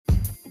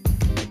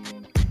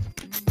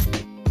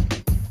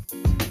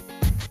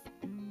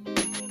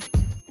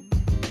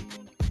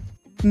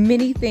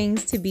Many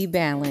things to be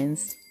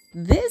balanced.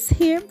 This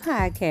here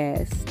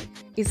podcast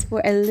is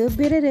for a little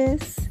bit of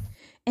this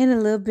and a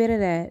little bit of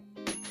that.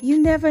 You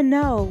never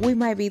know, we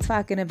might be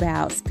talking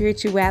about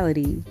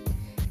spirituality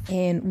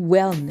and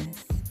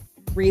wellness,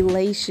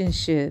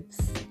 relationships,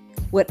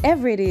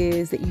 whatever it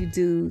is that you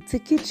do to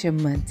get your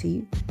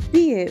money,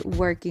 be it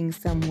working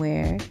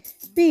somewhere,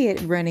 be it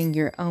running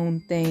your own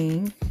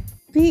thing,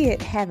 be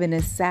it having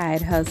a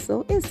side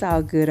hustle. It's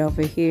all good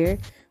over here.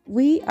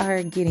 We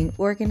are getting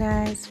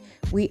organized.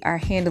 We are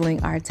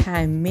handling our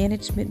time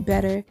management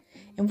better,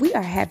 and we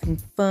are having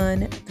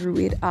fun through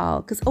it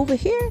all. Because over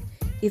here,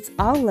 it's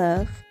all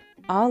love,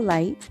 all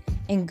light,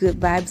 and good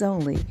vibes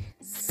only.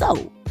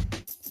 So,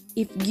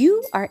 if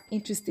you are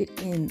interested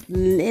in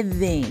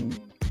living,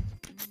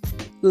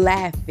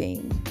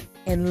 laughing,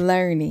 and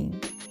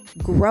learning,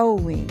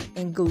 growing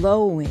and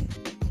glowing,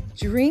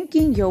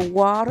 drinking your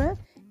water,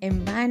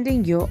 and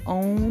minding your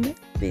own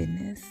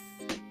business,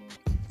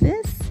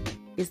 this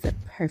is the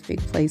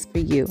perfect place for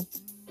you.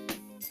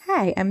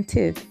 Hi, I'm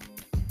Tiff,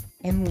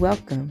 and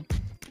welcome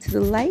to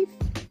the Life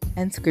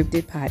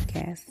Unscripted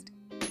podcast.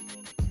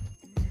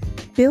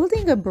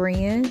 Building a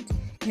brand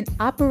and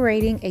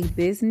operating a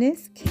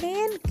business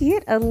can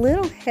get a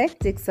little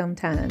hectic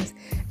sometimes.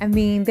 I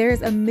mean,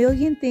 there's a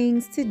million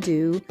things to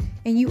do,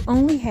 and you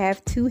only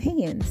have two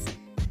hands,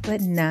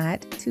 but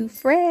not to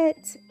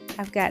fret.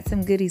 I've got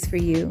some goodies for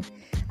you.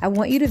 I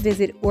want you to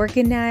visit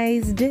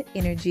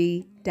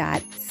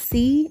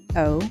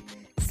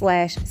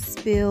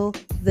organizedenergy.co/spill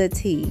the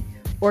tea.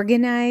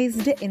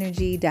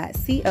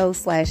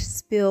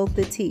 Organizedenergy.co/spill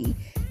the tea.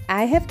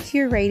 I have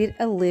curated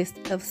a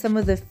list of some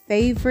of the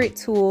favorite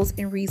tools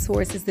and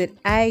resources that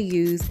I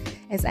use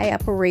as I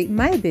operate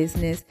my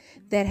business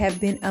that have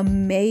been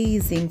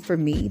amazing for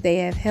me. They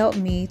have helped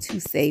me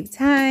to save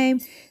time.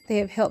 They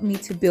have helped me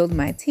to build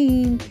my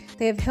team.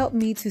 They have helped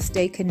me to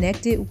stay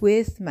connected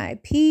with my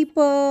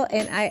people.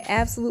 And I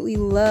absolutely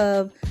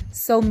love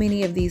so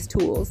many of these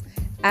tools.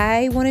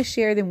 I want to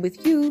share them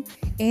with you,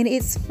 and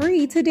it's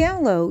free to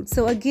download.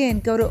 So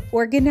again, go to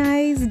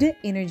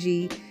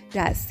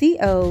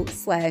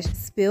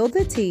organizedenergy.co/spill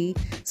the tea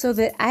so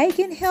that I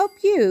can help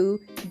you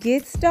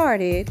get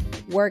started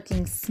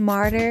working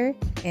smarter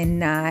and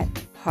not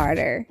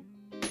harder.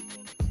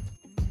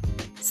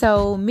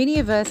 So many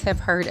of us have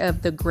heard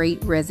of the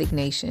Great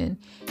Resignation,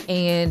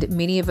 and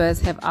many of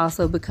us have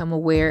also become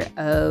aware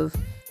of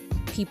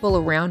people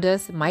around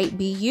us, might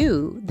be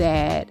you,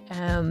 that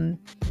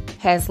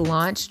has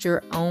launched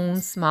your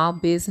own small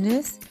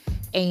business.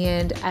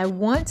 And I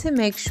want to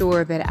make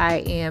sure that I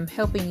am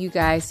helping you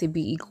guys to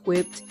be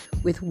equipped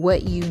with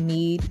what you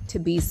need to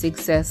be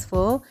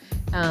successful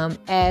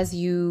as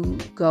you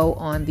go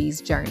on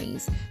these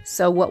journeys.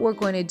 So what we're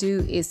going to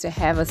do is to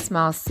have a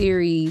small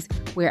series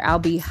where I'll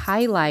be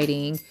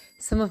highlighting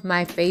some of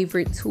my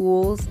favorite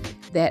tools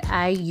that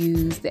I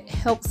use that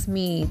helps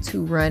me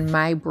to run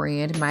my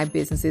brand, my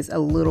businesses a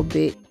little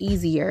bit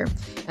easier.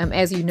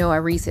 As you know, I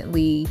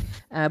recently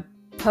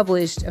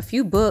published a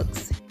few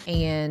books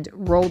and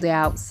rolled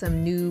out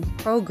some new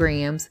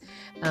programs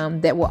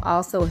that will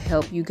also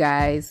help you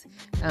guys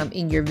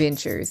in your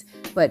ventures.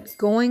 But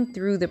going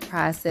through the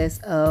process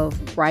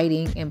of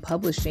writing and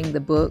publishing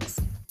the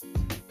books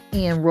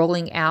and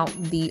rolling out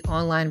the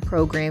online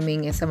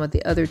programming and some of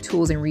the other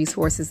tools and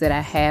resources that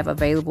I have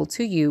available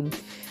to you,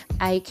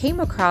 I came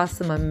across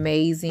some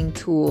amazing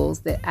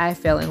tools that I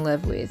fell in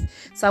love with.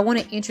 So I want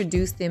to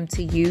introduce them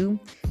to you.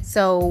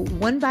 So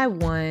one by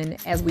one,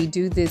 as we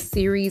do this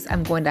series,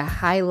 I'm going to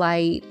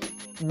highlight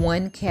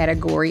one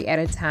category at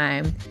a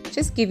time,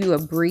 just give you a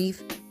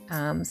brief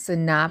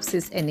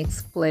synopsis and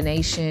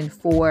explanation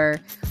for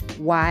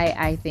why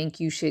I think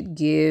you should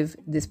give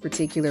this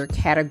particular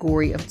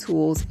category of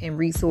tools and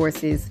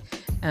resources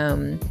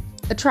a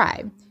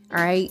try.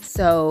 All right,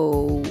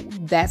 so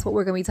that's what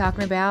we're going to be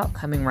talking about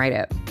coming right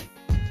up.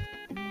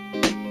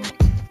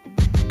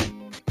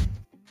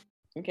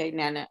 Okay,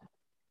 Nana.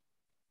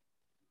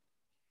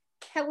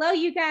 Hello,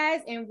 you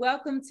guys, and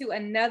welcome to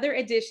another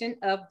edition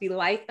of the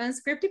Life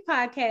Unscripted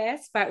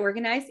podcast by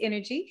Organized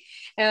Energy.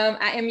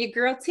 I am your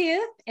girl,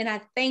 Tiff, and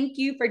I thank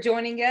you for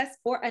joining us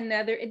for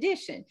another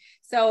edition.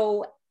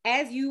 So,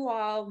 as you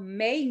all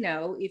may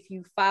know, if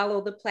you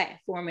follow the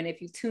platform and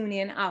if you tune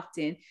in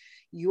often,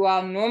 you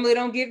all normally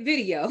don't get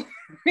video.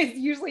 It's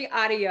usually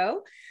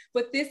audio,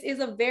 but this is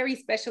a very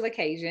special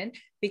occasion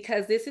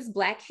because this is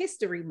Black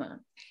History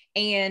Month.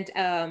 And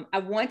I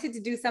wanted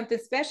to do something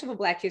special for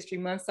Black History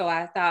Month. So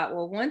I thought,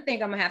 well, one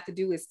thing I'm gonna have to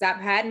do is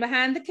stop hiding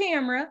behind the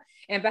camera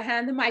and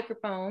behind the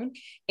microphone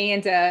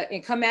and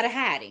come out of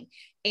hiding.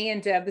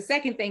 And the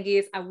second thing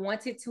is I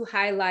wanted to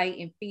highlight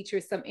and feature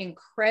some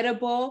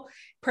incredible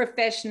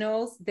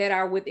professionals that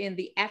are within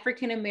the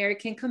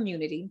African-American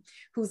community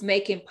who's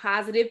making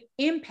positive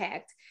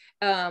impact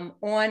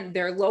on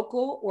their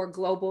local or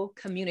global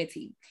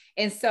community.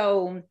 And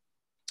so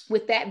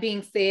with that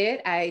being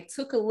said, I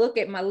took a look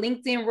at my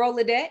LinkedIn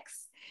Rolodex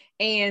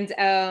And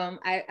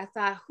I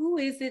thought, who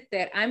is it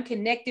that I'm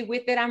connected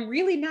with that I'm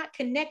really not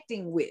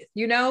connecting with?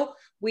 You know,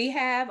 we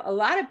have a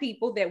lot of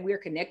people that we're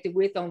connected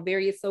with on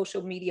various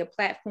social media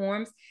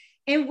platforms.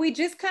 And we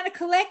just kind of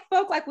collect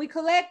folk like we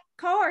collect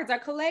cards or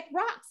collect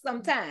rocks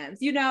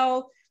sometimes, you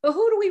know, but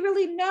who do we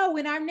really know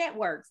in our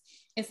networks?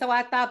 And so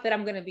I thought that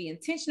I'm going to be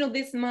intentional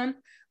this month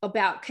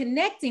about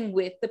connecting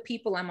with the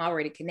people I'm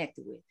already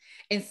connected with.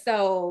 And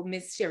so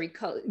Miss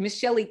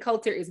Shelley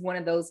Coulter is one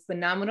of those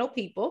phenomenal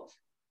people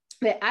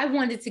that I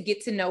wanted to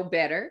get to know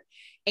better.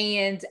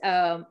 And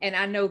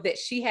I know that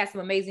she has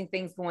some amazing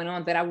things going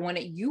on that I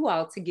wanted you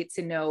all to get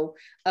to know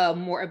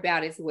more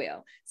about as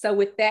well. So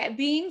with that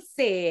being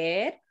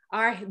said,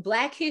 our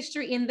Black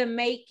History in the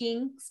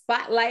Making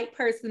spotlight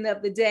person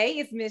of the day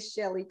is Miss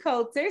Shelley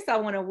Coulter. So I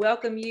want to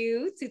welcome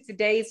you to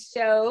today's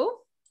show.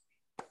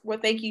 Well,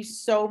 thank you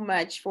so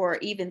much for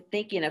even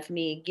thinking of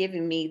me,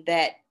 giving me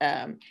that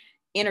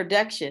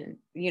introduction.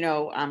 You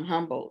know, I'm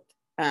humbled.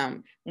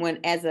 When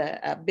as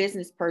a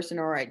business person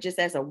or just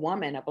as a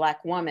woman, a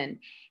Black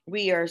woman,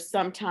 we are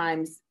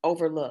sometimes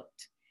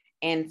overlooked.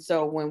 And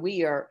so when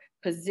we are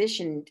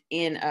positioned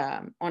in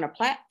on a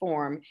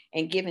platform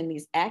and given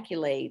these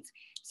accolades,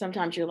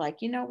 sometimes you're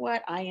like, you know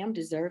what, I am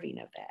deserving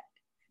of that.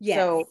 Yes.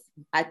 So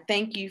I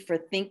thank you for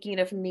thinking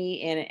of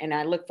me, and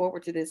I look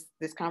forward to this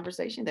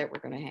conversation that we're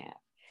going to have.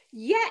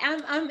 Yeah,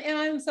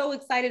 I'm so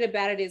excited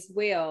about it as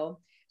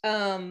well.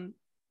 I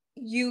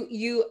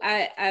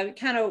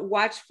kind of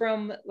watch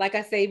from, like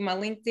I say, my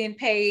LinkedIn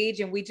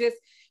page, and we just,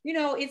 you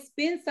know, it's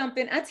been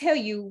something. I tell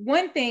you,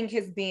 one thing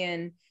has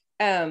been,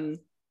 I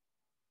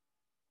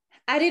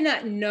did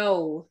not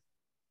know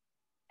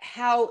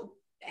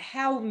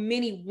how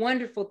many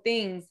wonderful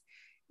things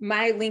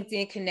my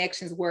LinkedIn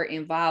connections were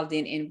involved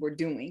in and were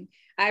doing.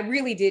 I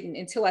really didn't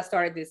until I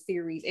started this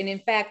series. And in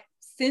fact,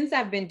 since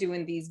I've been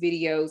doing these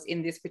videos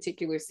in this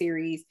particular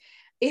series,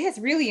 it has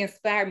really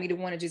inspired me to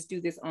want to just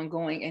do this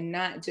ongoing and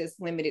not just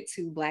limit it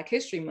to Black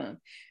History Month.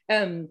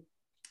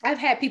 I've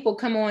had people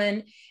come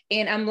on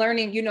and I'm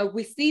learning, you know,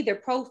 we see their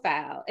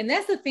profile. And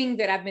that's the thing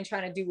that I've been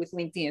trying to do with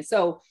LinkedIn.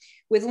 So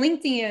with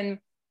LinkedIn,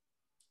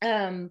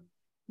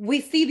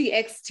 we see the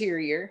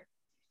exterior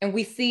and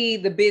we see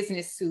the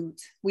business suit,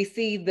 we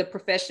see the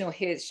professional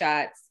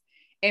headshots,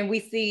 and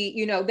we see,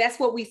 you know, that's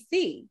what we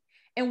see.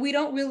 And we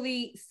don't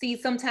really see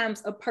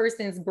sometimes a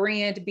person's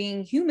brand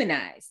being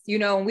humanized, you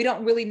know, and we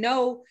don't really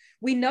know,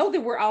 we know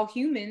that we're all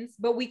humans,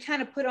 but we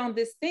kind of put on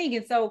this thing.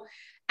 And so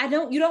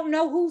you don't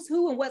know who's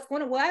who and what's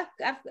going on. Well,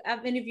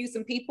 I've interviewed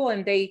some people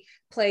and they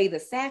play the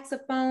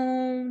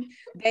saxophone.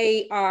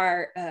 They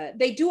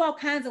do all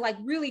kinds of like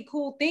really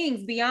cool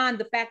things beyond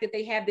the fact that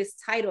they have this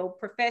title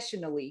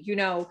professionally, you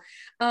know.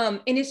 And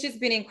it's just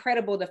been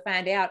incredible to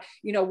find out,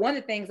 you know, one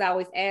of the things I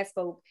always ask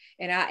folks,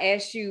 and I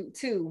ask you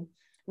too,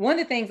 one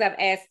of the things I've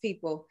asked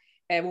people,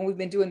 and when we've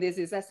been doing this,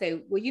 is I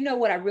say, well, you know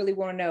what I really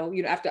want to know,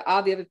 you know, after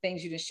all the other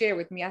things you didn't share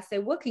with me, I say,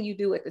 what can you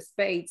do at the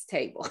spades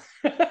table?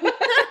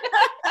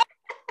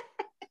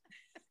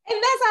 And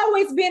that's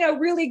always been a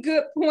really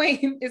good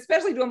point,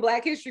 especially during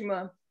Black History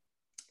Month.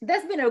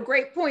 That's been a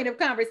great point of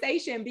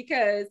conversation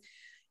because,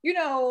 you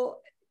know,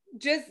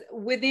 just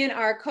within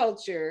our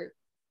culture,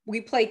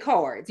 we play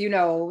cards, you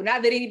know,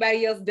 not that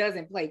anybody else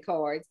doesn't play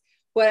cards,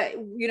 but,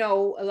 you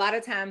know, a lot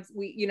of times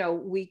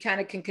we kind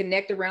of can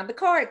connect around the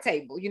card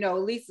table, you know,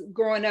 at least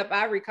growing up,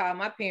 I recall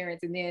my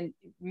parents and then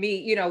me,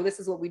 you know, this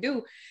is what we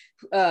do.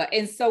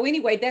 And so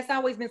anyway, that's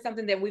always been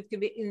something that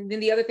and then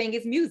the other thing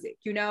is music,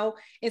 you know?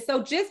 And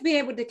so just being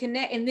able to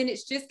connect, and then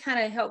it's just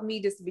kind of helped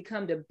me just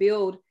become to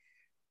build,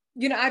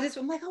 you know, I'm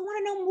like, I want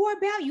to know more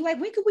about you. Like,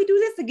 when could we do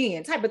this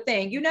again? Type of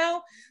thing, you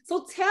know?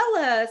 So tell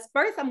us,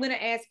 first, I'm going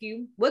to ask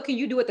you, what can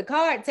you do at the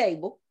card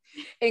table?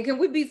 And can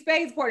we be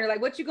space partner?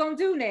 Like, what you going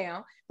to do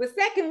now? But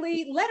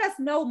secondly, let us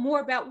know more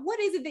about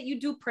what is it that you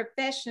do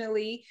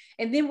professionally?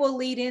 And then we'll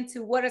lead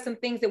into what are some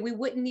things that we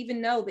wouldn't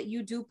even know that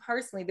you do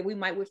personally that we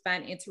would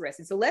find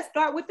interesting. So let's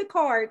start with the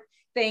card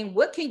thing.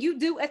 What can you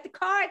do at the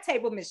card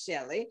table, Miss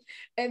Shelley?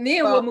 And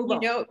then we'll move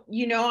on.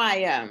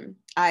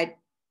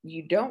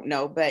 You don't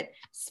know, but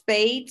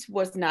spades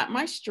was not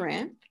my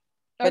strength,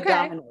 but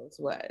dominoes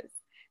was.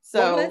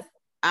 So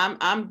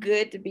I'm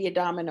good to be a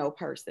domino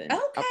person,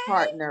 a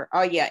partner.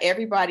 Oh yeah,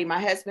 everybody,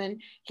 my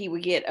husband, he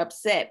would get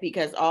upset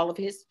because all of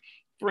his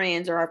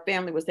friends or our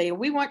family would say,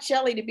 we want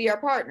Shelley to be our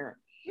partner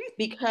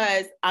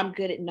because I'm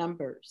good at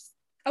numbers.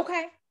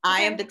 Okay.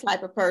 I am the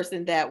type of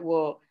person that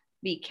will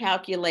be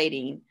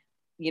calculating,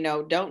 you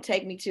know, don't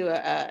take me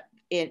to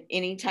in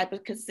any type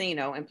of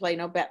casino and play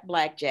no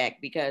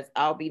blackjack because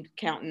I'll be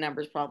counting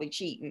numbers, probably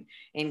cheating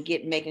and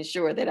making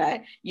sure that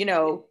I, you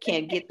know,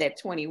 can get that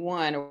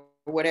 21 or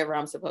whatever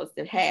I'm supposed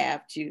to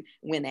have to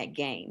win that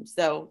game.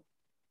 So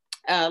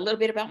a little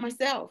bit about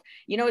myself.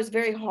 You know, it's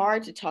very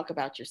hard to talk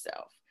about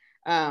yourself,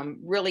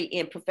 really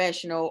in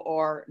professional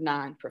or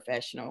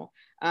non-professional.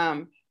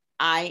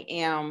 I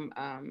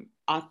am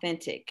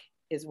authentic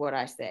is what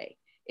I say,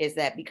 is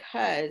that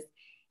because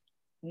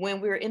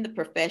when we're in the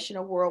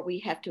professional world, we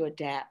have to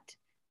adapt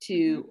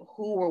to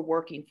who we're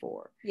working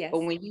for. Yes.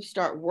 But when you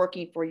start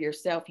working for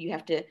yourself, you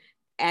have to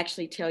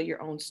actually tell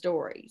your own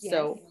story. Yes.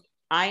 So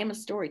I am a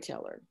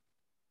storyteller.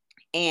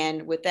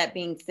 And with that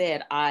being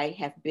said, I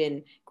have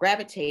been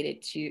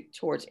gravitated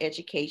towards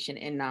education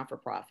and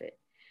non-for-profit.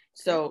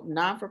 So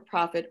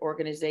non-for-profit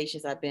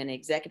organizations, I've been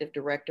executive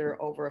director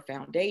over a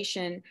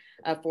foundation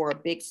for a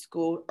big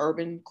school,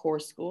 urban core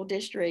school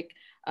district,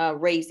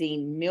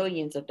 raising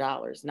millions of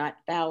dollars, not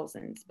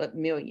thousands, but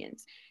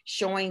millions,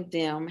 showing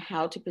them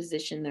how to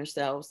position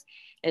themselves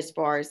as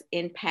far as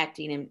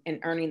impacting and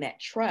earning that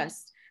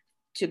trust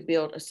to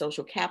build a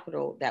social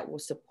capital that will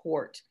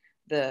support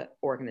the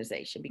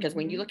organization. Because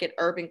when you look at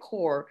urban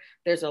core,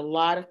 there's a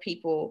lot of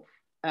people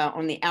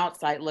on the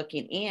outside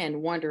looking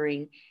in,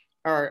 wondering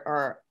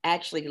or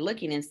actually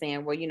looking and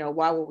saying, well,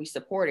 why would we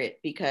support it?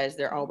 Because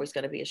there's always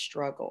going to be a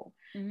struggle.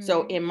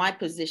 So in my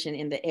position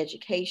in the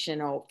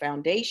educational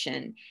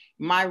foundation,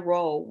 my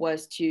role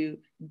was to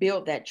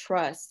build that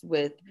trust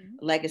with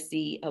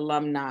legacy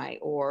alumni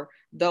or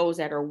those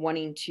that are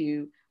wanting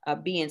to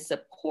be in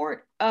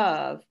support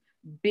of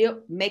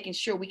making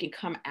sure we can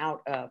come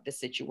out of the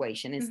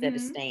situation instead of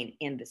staying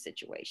in the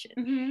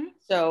situation.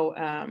 So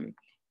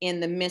in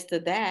the midst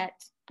of that,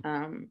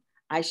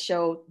 I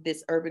showed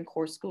this urban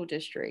core school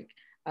district.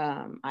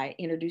 I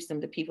introduced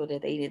them to people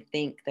that they didn't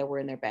think that were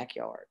in their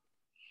backyard.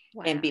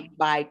 Wow. And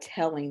by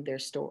telling their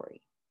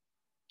story.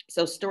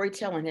 So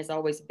storytelling has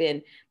always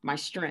been my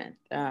strength.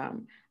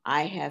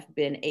 I have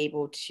been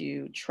able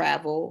to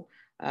travel.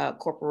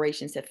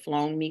 Corporations have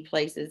flown me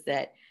places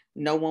that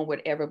no one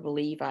would ever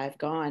believe I've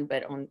gone,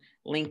 but on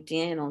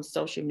LinkedIn, on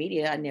social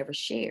media, I never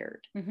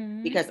shared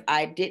because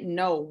I didn't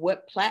know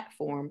what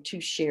platform to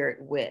share it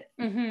with.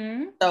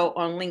 So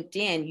on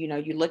LinkedIn,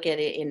 you look at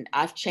it, and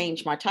I've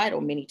changed my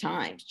title many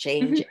times: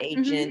 change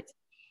agent,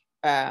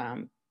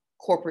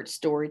 corporate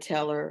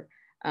storyteller.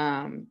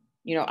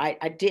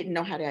 I didn't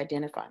know how to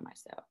identify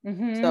myself.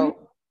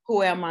 So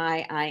who am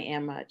I? I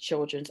am a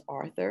children's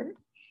author.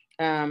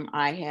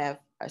 I have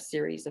a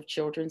series of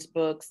children's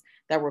books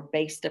that were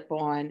based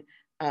upon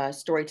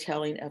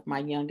storytelling of my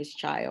youngest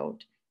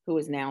child, who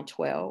is now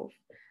 12.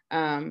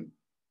 I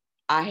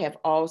have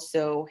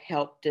also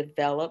helped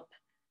develop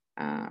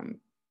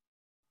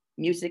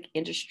music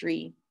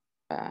industry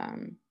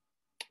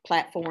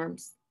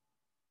platforms,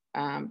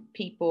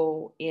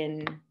 people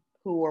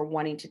who are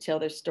wanting to tell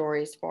their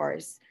story as far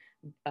as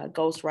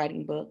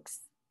ghostwriting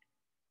books.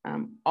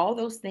 All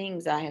those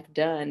things I have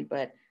done,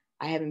 but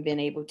I haven't been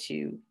able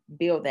to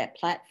build that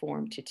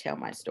platform to tell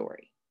my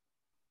story.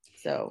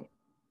 So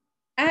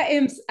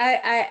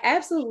I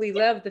absolutely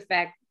love the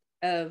fact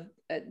of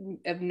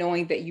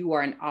knowing that you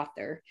are an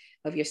author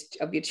of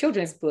your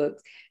children's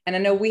books. And I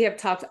know we have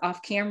talked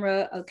off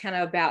camera kind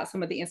of about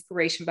some of the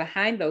inspiration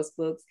behind those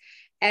books.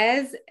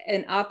 As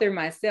an author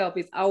myself,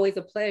 it's always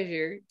a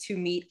pleasure to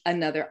meet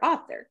another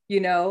author,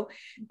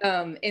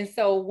 and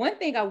so one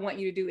thing I want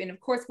you to do, and of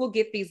course we'll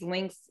get these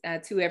links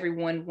to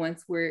everyone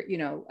once we're,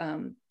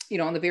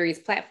 on the various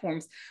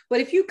platforms, but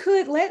if you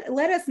could let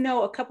us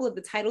know a couple of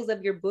the titles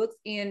of your books,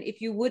 and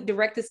if you would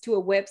direct us to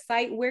a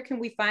website, where can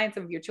we find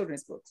some of your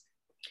children's books?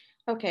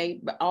 Okay,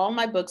 but all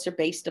my books are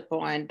based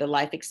upon the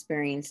life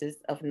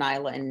experiences of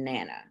Nyla and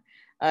Nana.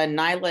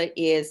 Nyla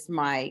is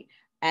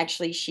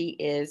she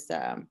is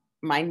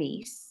my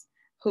niece,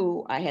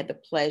 who I had the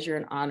pleasure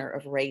and honor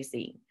of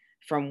raising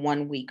from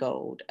 1 week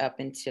old up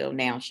until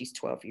now. She's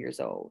 12 years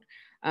old.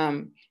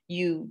 All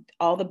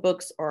the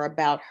books are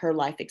about her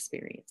life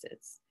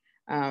experiences.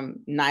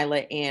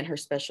 Nyla and her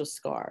special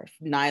scarf,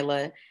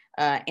 Nyla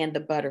and the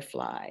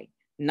butterfly,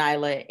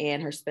 Nyla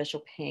and her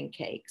special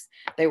pancakes.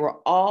 They were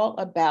all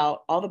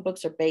the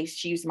books are based,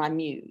 she was my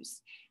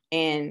muse.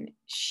 And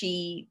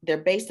they're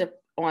based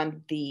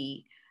on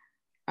the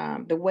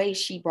way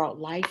she brought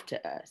life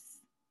to us.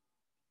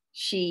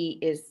 She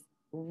is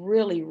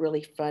really,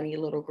 really funny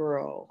little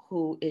girl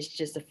who is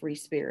just a free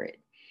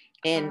spirit.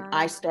 And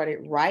I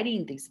started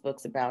writing these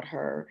books about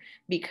her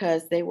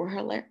because they were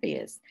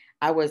hilarious.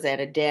 I was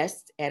at a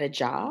desk at a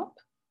job,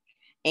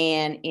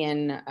 and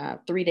in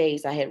 3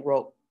 days I had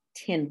wrote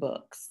 10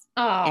 books.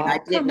 And I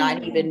did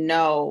not even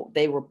know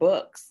they were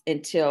books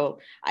until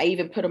I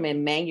even put them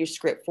in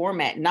manuscript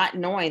format, not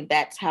knowing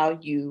that's how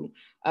you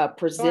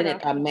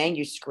presented a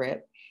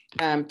manuscript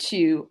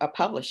to a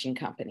publishing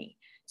company.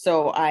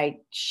 So I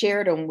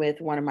shared them with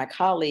one of my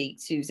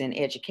colleagues who's in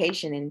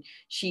education, and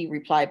she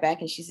replied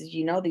back and she says,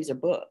 these are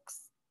books.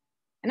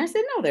 And I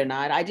said, no, they're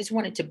not. I just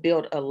wanted to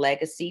build a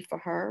legacy for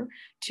her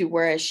to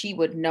where she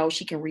would know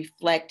she can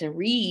reflect and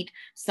read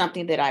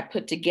something that I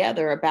put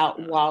together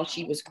about while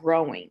she was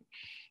growing.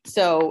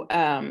 So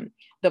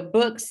the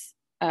books,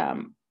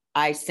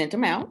 I sent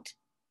them out,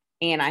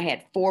 and I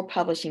had 4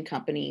 publishing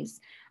companies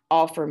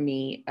offer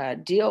me a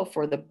deal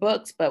for the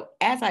books. But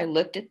as I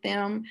looked at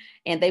them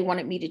and they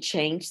wanted me to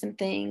change some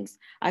things,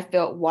 I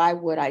felt, why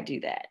would I do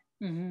that?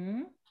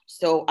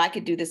 So I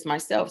could do this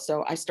myself.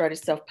 So I started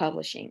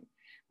self-publishing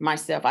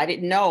myself. I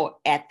didn't know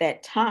at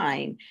that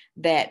time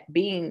that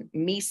being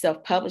me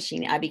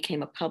self-publishing, I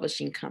became a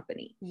publishing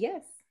company.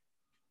 Yes.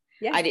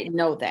 I didn't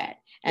know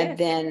that. And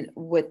then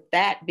with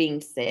that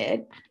being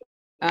said,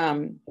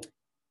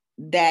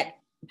 that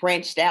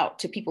branched out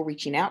to people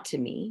reaching out to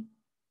me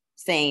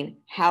saying,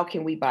 how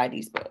can we buy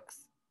these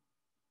books?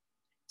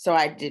 So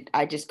I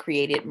just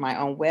created my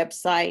own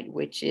website,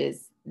 which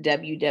is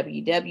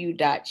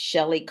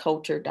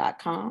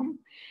www.shelleycoulter.com.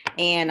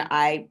 And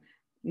I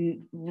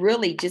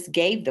really just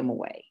gave them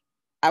away.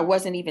 I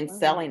wasn't even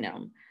selling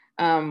them.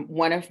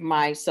 One of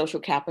my social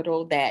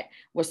capital that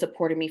was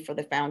supporting me for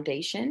the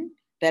foundation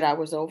that I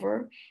was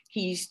over,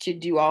 he used to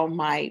do all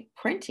my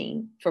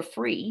printing for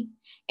free.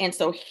 And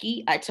so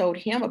I told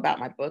him about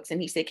my books and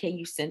he said, can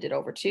you send it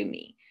over to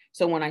me?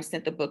 So when I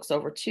sent the books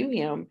over to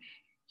him,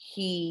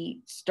 he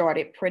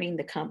started printing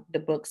the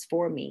books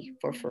for me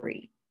for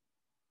free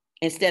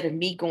instead of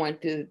me going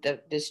through the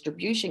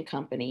distribution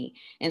company.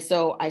 And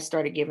so I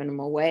started giving them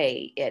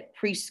away at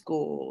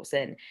preschools.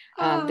 And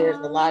there's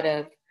a lot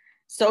of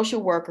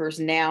social workers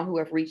now who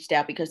have reached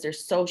out because they're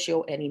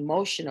social and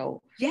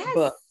emotional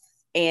books.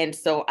 And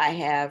so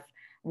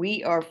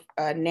we are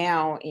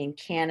now in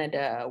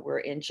Canada, we're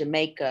in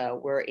Jamaica,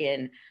 we're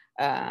in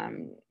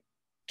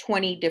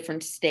 20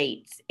 different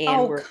states,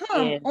 and we're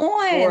in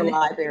 4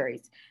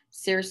 libraries.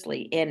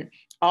 Seriously. And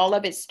all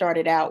of it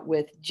started out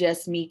with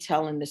just me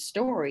telling the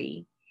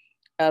story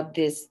of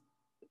this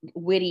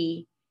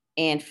witty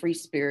and free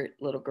spirit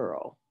little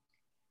girl.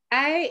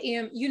 I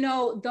am,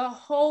 the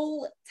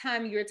whole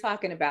time you're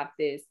talking about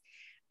this,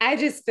 I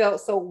just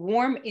felt so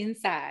warm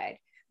inside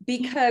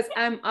because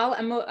I'm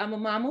a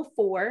mom of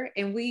 4,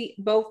 and we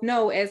both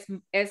know as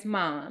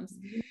moms,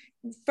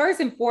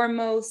 first and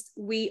foremost,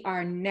 we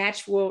are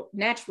natural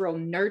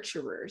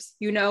nurturers.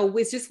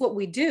 It's just what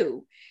we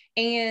do.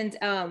 And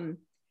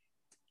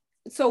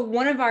so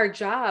one of our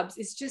jobs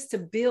is just to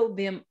build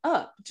them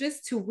up,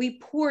 we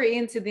pour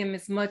into them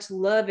as much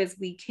love as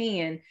we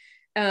can,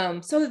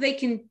 so that they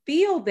can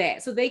feel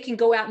that, so they can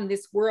go out in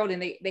this world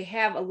and they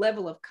have a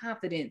level of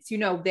confidence,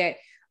 that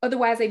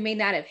otherwise they may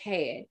not have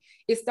had.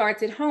 It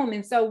starts at home.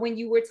 And so when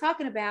you were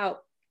talking about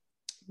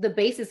the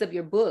basis of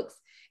your books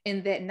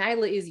and that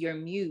Nyla is your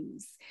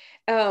muse,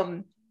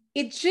 I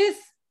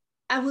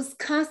was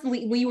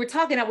constantly, when you were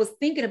talking, I was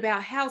thinking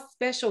about how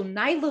special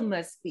Nyla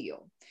must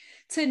feel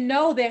to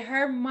know that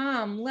her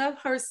mom loved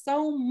her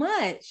so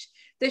much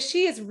that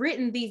she has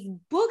written these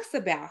books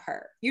about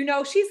her.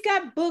 She's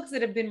got books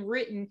that have been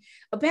written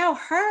about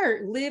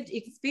her lived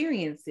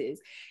experiences.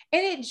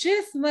 And it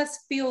just must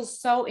feel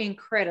so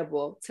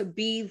incredible to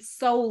be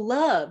so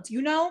loved.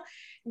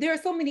 There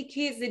are so many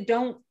kids that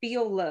don't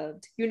feel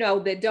loved,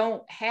 that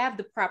don't have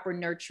the proper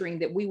nurturing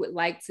that we would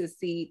like to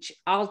see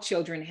all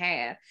children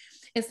have.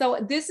 And so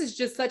this is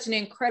just such an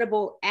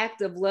incredible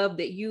act of love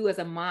that you as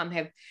a mom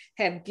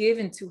have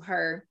given to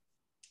her.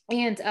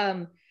 And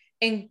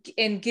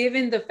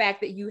given the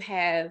fact that you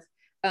have,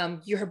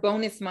 you're her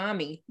bonus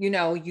mommy,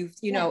 and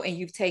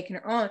you've taken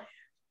her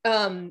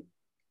on.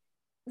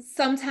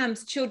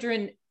 Sometimes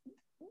children,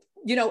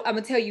 I'm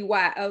gonna tell you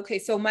why. Okay,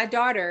 so my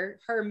daughter,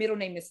 her middle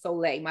name is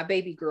Soleil, my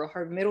baby girl,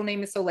 her middle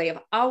name is Soleil.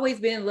 I've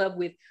always been in love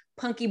with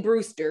Punky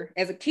Brewster.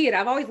 As a kid,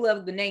 I've always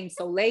loved the name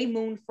Soleil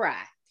Moon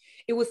Frye.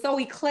 It was so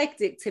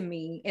eclectic to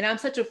me, and I'm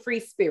such a free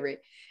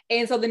spirit.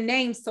 And so the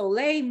name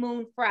Soleil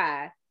Moon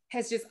Frye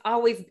has just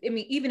always,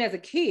 even as a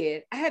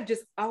kid, I have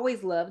just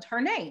always loved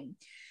her name.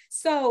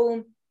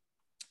 So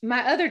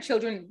my other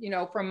children,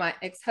 from my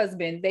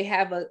ex-husband, they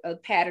have a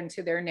pattern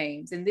to their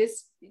names. And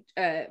this,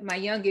 my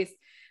youngest,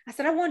 I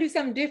said, I want to do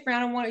something different. I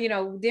don't want,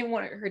 didn't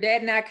want her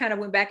dad and I kind of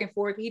went back and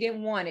forth. He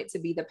didn't want it to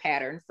be the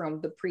pattern from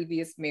the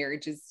previous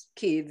marriage's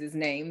kids'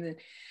 names. And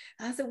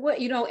I said, what,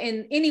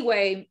 and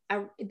anyway,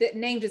 that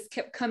name just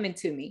kept coming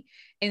to me.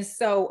 And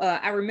so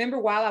I remember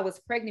while I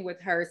was pregnant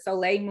with her,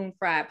 Soleil Moon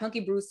Frye,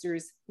 Punky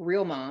Brewster's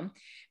real mom,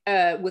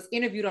 was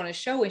interviewed on a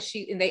show,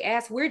 and they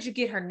asked, where'd you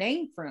get her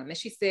name from? And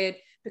she said,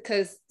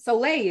 because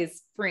Soleil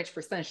is French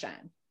for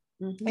sunshine.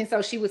 Mm-hmm. And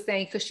so she was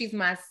saying, because she's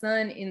my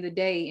sun in the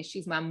day and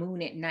she's my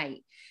moon at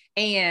night.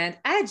 And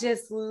I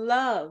just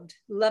loved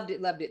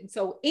it. And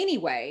so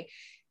anyway,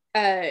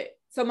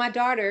 so my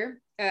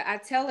daughter, I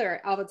tell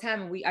her all the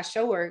time, and I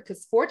show her,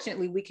 because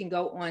fortunately we can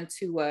go on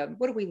to,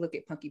 what do we look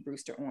at Punky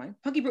Brewster on?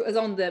 Punky Brewster is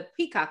on the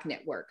Peacock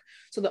network.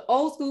 So the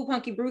old school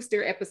Punky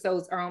Brewster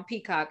episodes are on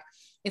Peacock.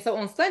 And so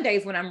on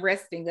Sundays when I'm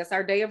resting, that's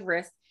our day of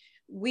rest,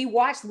 we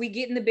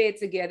get in the bed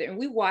together and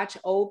we watch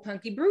old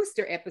Punky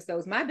Brewster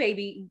episodes. My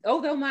baby,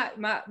 although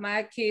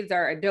my kids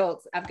are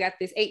adults, I've got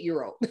this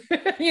 8-year-old,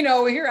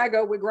 here I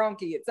go with grown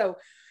kids. So,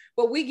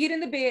 but we get in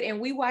the bed and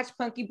we watch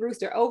Punky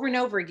Brewster over and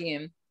over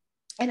again.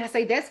 And I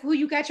say, that's who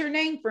you got your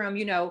name from,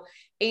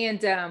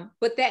 and,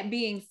 but that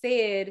being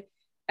said,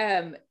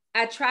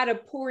 I try to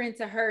pour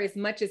into her as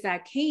much as I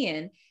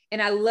can.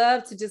 And I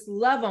love to just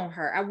love on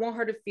her. I want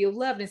her to feel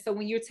loved. And so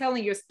when you're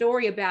telling your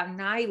story about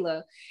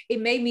Nyla,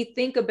 it made me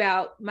think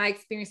about my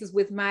experiences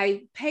with my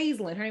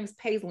Paisley. Her name is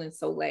Paisley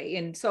Soleil.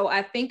 And so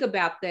I think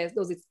about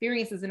those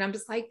experiences, and I'm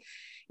just like,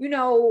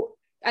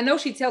 I know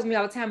she tells me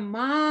all the time,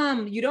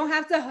 Mom, you don't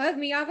have to hug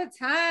me all the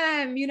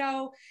time.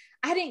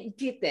 I didn't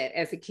get that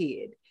as a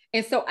kid.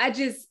 And so I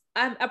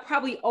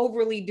probably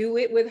overly do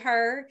it with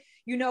her,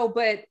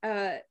 but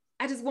I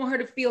just want her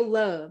to feel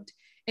loved.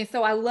 And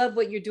so I love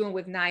what you're doing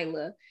with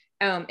Nyla.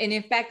 And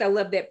in fact, I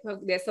love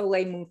that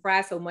Soleil Moon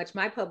Frye so much.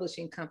 My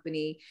publishing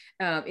company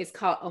is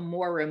called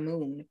Amora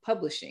Moon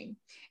Publishing.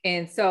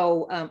 And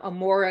so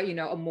Amora,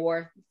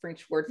 Amor,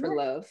 French word for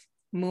love.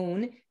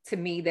 Moon, to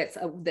me, that's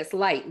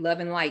light, love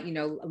and light.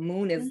 A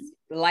moon is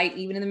light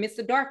even in the midst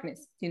of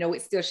darkness.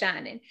 It's still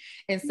shining.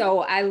 And so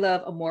I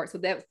love Amora. So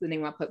that's the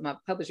name I put my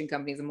publishing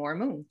company is Amora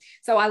Moon.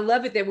 So I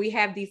love it that we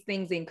have these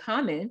things in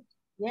common.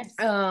 Yes.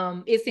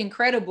 It's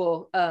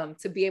incredible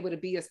to be able to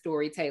be a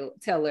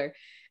storyteller.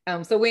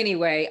 So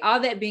anyway, all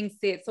that being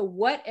said, so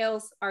what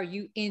else are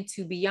you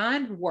into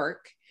beyond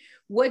work?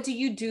 What do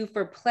you do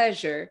for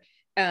pleasure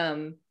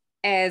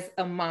as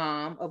a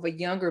mom of a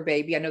younger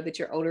baby? I know that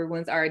your older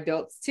ones are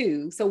adults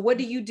too. So what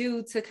do you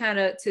do to kind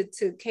of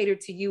to cater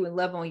to you and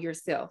love on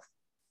yourself?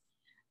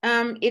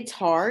 It's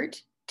hard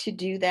to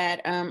do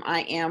that.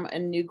 I am a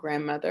new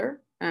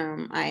grandmother.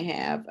 I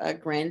have a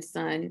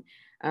grandson.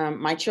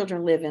 My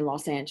children live in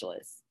Los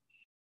Angeles.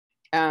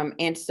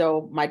 And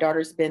so my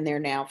daughter's been there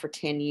now for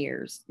 10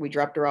 years. We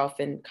dropped her off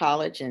in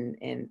college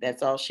and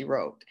that's all she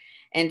wrote.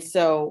 And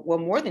so, well,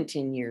 more than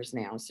 10 years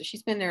now. So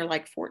she's been there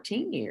like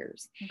 14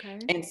 years. Okay.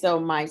 And so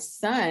my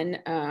son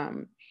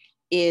and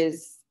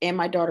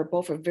my daughter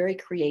both are very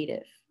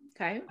creative.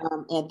 Okay.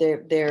 And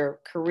their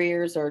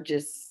careers are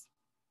just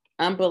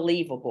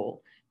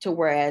unbelievable to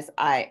whereas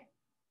I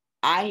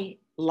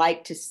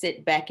like to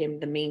sit back in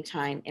the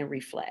meantime and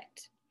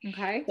reflect.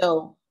 Okay.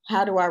 So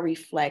how do I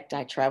reflect?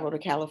 I travel to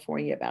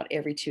California about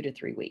every 2 to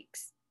 3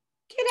 weeks.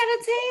 Get out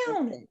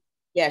of town.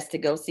 Yes, to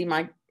go see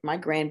my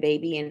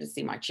grandbaby and to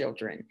see my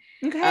children.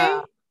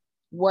 Okay.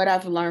 What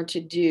I've learned to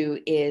do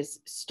is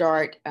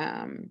start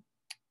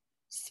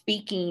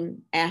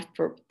speaking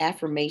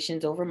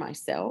affirmations over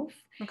myself.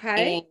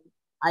 Okay. And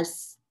I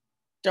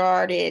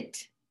started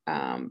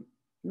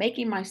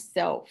making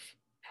myself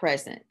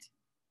present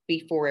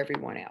before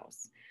everyone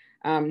else.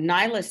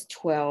 Nyla's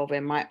 12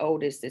 and my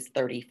oldest is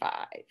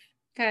 35.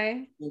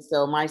 Okay. And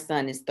so my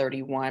son is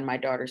 31, my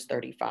daughter's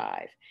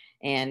 35.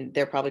 And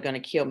they're probably going to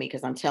kill me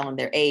because I'm telling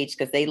their age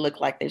because they look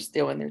like they're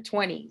still in their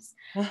 20s.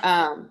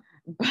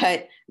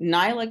 But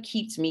Nyla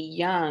keeps me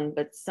young,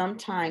 but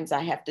sometimes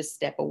I have to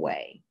step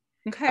away.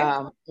 Okay.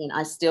 And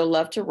I still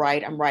love to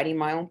write. I'm writing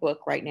my own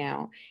book right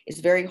now. It's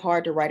very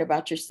hard to write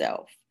about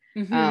yourself.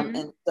 Mm-hmm.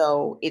 And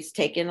so it's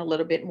taken a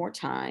little bit more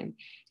time.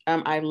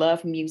 I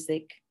love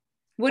music.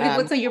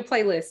 What's on your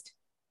playlist?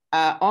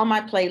 On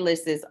my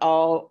playlist is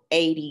all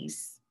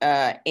 80s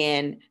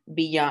and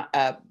beyond.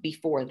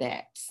 Before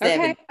that,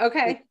 70s.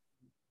 Okay.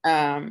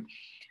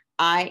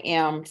 I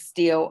am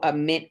still a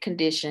mint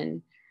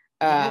condition.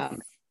 Yes.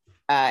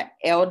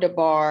 El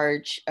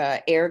DeBarge,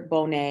 Eric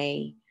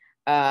Bonet.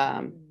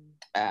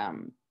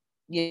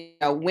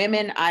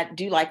 Women, I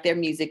do like their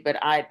music, but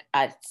I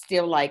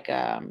still like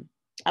I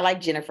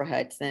like Jennifer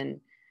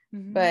Hudson,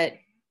 but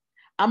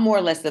I'm more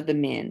or less of the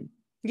men.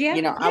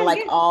 Yeah. I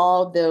like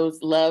all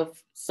those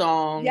love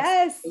songs.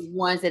 Yes. The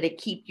ones that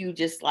keep you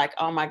just like,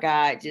 oh my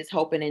God, just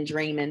hoping and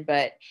dreaming.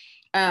 But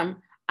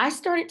I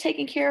started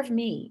taking care of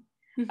me.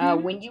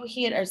 When you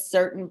hit a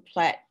certain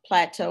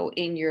plateau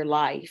in your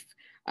life,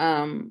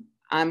 I'm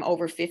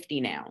over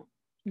 50 now.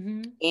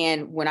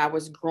 And when I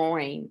was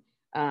growing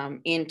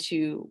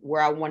into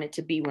where I wanted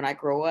to be when I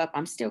grow up,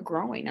 I'm still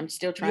growing. I'm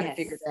still trying to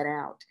figure that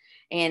out.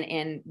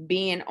 And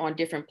being on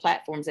different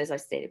platforms, as I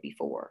stated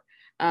before,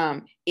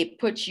 it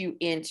puts you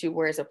into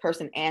where as a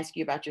person asks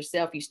you about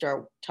yourself, you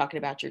start talking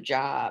about your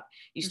job,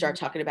 you start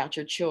talking about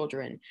your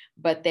children,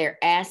 but they're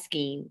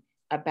asking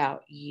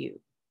about you.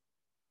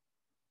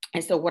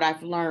 And so what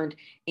I've learned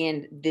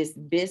in this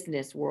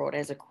business world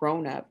as a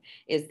grown-up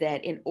is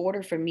that in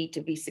order for me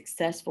to be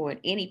successful in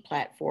any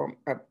platform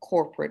or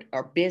corporate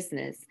or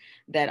business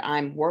that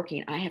I'm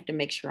working, I have to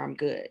make sure I'm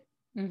good.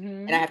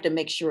 And I have to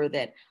make sure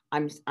that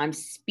I'm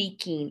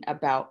speaking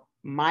about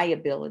my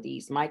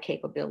abilities, my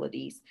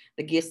capabilities,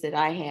 the gifts that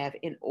I have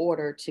in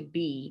order to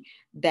be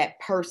that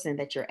person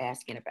that you're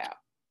asking about.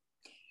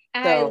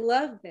 I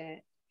love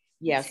that.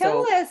 Yeah.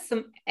 Tell us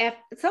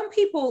some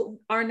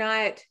people are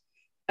not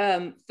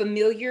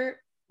familiar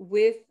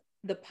with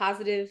the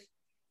positive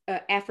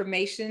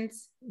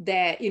affirmations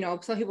that,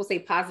 some people say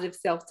positive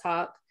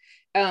self-talk,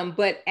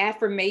 but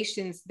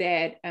affirmations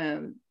that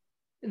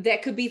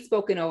could be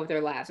spoken over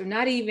their lives, or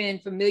not even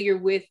familiar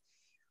with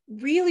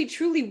really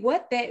truly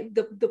what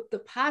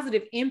the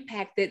positive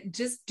impact that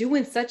just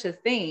doing such a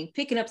thing,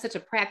 picking up such a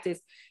practice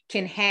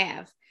can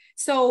have.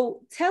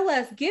 So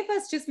give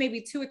us just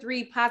maybe 2 or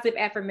 3 positive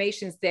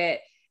affirmations that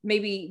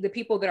maybe the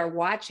people that are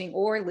watching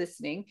or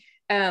listening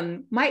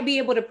might be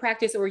able to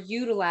practice or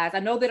utilize. I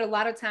know that a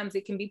lot of times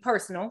it can be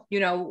personal,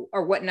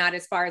 or whatnot,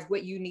 as far as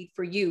what you need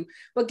for you,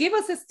 but give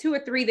us this 2 or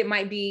 3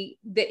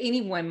 that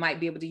anyone might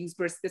be able to use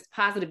versus this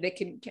positive that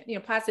can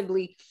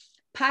positively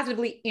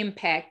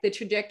impact the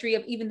trajectory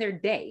of even their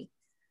day.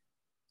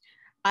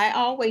 I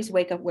always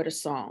wake up with a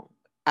song.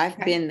 I've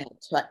been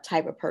that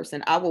type of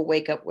person. I will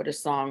wake up with a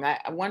song.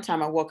 One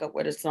time I woke up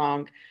with a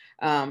song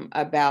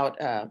about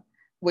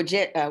what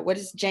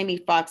is Jamie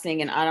Foxx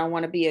singing? I don't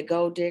want to be a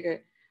gold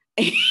digger.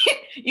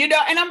 you know,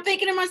 and I'm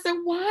thinking to myself,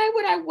 why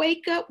would I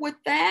wake up with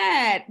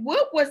that?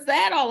 What was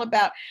that all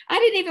about? I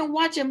didn't even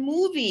watch a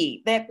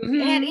movie that had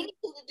anything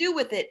to do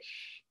with it.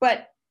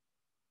 But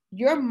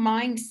your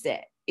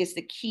mindset is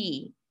the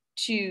key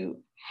to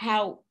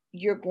how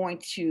you're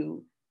going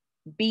to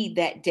be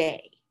that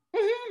day.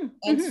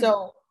 And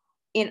so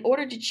in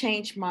order to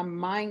change my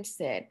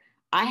mindset,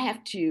 I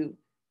have to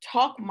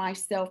talk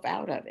myself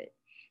out of it.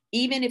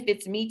 Even if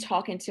it's me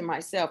talking to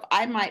myself,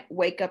 I might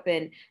wake up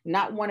and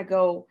not want to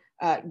go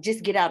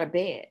just get out of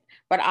bed,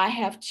 but I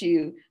have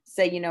to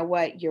say, you know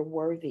what, you're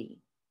worthy.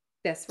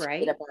 That's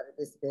right. Get up out of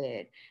this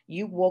bed.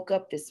 You woke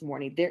up this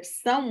morning.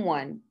 There's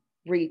someone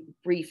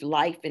breathed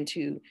life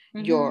into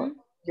your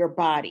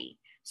body.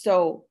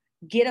 So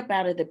get up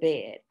out of the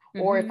bed.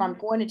 Or if I'm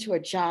going into a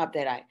job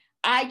that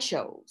I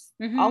chose,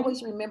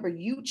 always remember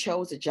you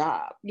chose a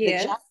job.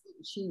 Yes. The job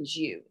didn't choose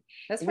you.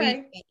 That's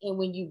right. And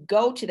when you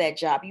go to that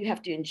job, you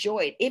have to enjoy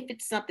it. If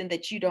it's something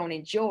that you don't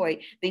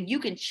enjoy, then you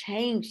can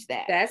change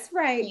that. That's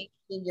right.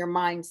 In your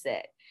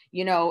mindset,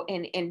 you know,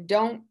 and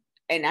don't,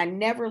 and I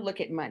never look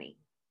at money.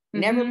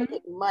 Never look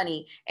at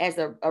money as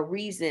a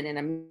reason and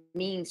a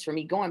means for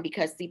me going,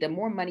 because see, the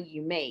more money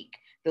you make,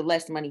 the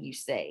less money you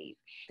save.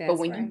 But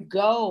when you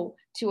go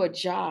to a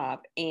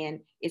job and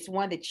it's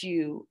one that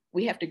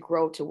we have to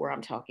grow to where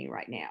I'm talking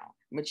right now,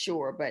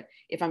 mature. But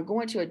if I'm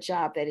going to a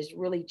job that is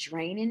really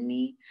draining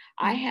me,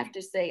 I have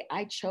to say,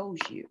 I chose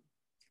you.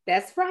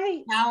 That's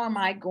right. How am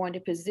I going to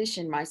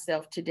position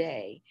myself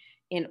today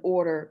in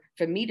order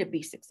for me to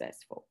be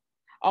successful?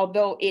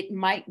 Although it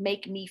might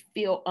make me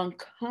feel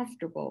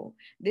uncomfortable,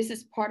 this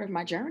is part of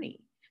my journey.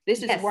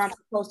 This is where I'm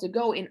supposed to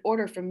go. In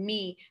order for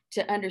me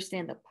to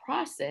understand the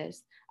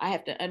process, I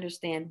have to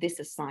understand this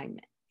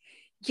assignment.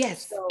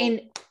 Yes. So,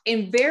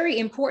 and very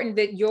important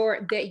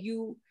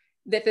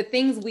that the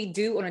things we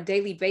do on a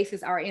daily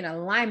basis are in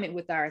alignment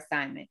with our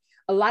assignment.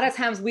 A lot of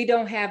times we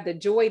don't have the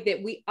joy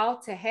that we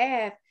ought to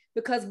have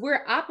because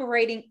we're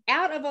operating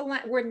out of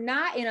alignment. We're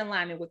not in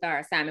alignment with our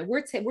assignment.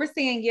 We're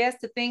saying yes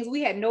to things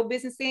we had no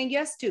business saying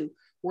yes to.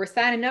 We're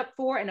signing up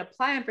for and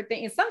applying for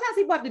things. And sometimes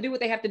people have to do what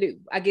they have to do.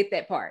 I get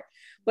that part.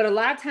 But a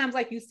lot of times,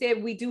 like you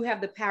said, we do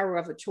have the power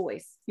of a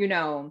choice, you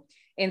know?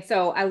 And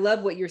so I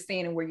love what you're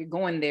saying and where you're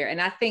going there.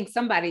 And I think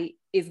somebody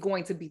is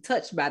going to be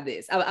touched by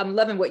this. I'm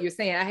loving what you're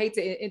saying. I hate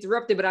to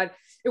interrupt it, but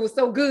it was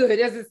so good.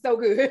 This is so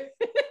good.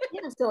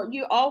 Yeah, so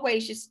you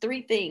always just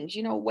 3 things,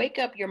 you know, wake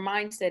up. Your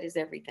mindset is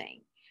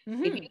everything.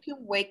 If you can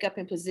wake up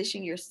and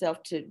position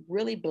yourself to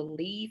really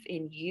believe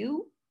in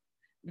you,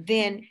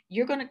 then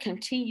you're going to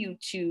continue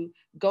to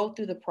go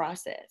through the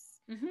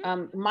process.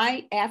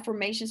 My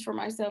affirmations for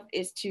myself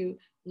is to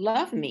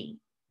love me.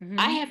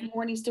 I have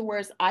mornings to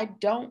where I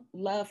don't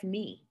love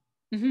me.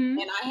 And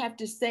I have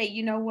to say,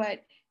 you know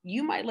what?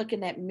 You might look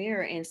in that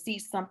mirror and see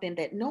something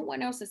that no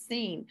one else has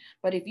seen.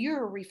 But if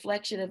you're a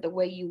reflection of the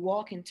way you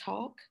walk and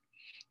talk,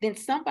 then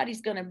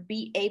somebody's going to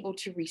be able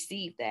to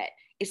receive that.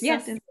 It's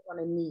something they're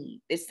going to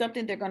need. It's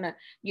something they're going to,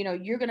 you know,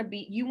 you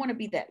want to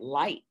be that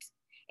light.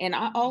 And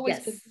I always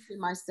position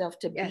myself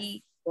to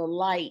be the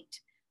light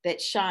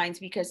that shines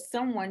because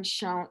someone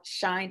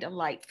shined a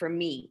light for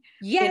me.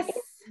 Yes.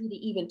 To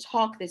even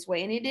talk this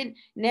way. And it didn't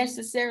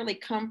necessarily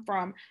come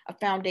from a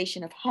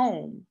foundation of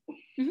home.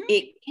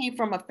 It came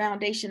from a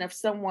foundation of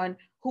someone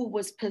who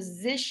was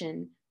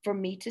positioned for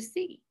me to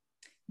see.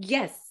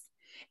 Yes.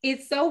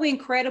 It's so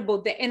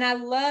incredible that, and I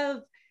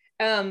love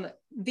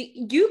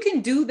you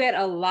can do that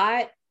a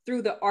lot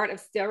through the art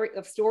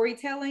of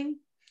storytelling.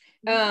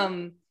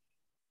 I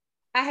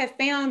have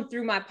found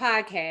through my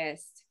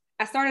podcast,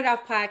 I started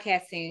off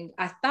podcasting.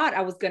 I thought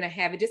I was going to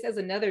have it just as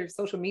another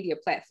social media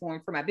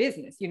platform for my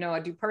business. You know,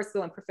 I do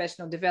personal and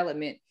professional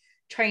development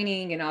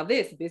training and all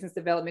this business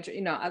development.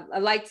 You know, I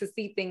like to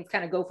see things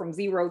kind of go from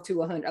 0 to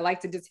 100. I like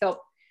to just help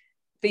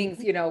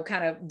things, you know,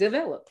 kind of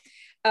develop.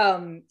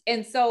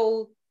 And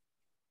so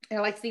I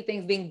like to see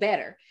things being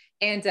better.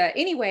 And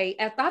anyway,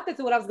 I thought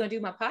that's what I was going to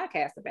do my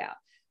podcast about.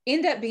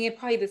 End up being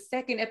probably the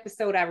second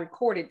episode I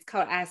recorded. It's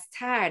called I Was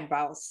Tired,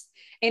 Boss.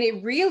 And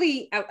it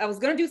really, I was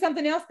going to do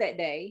something else that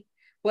day,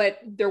 but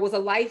there was a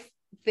life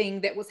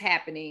thing that was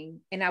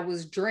happening and I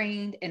was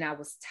drained and I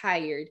was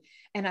tired.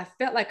 And I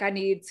felt like I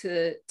needed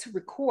to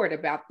record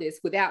about this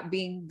without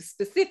being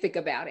specific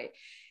about it.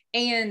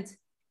 And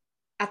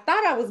I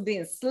thought I was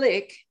being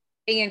slick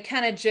and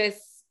kind of just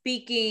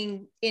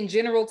speaking in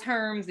general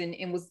terms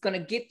and was going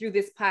to get through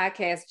this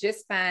podcast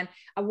just fine.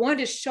 I wanted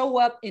to show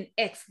up in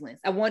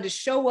excellence. I wanted to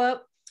show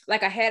up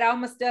like I had all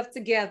my stuff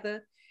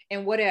together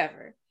and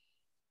whatever.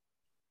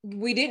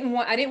 I didn't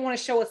want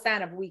to show a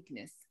sign of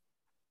weakness.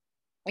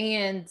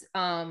 And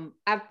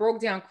I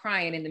broke down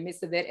crying in the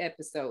midst of that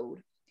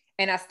episode.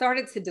 And I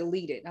started to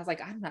delete it. And I was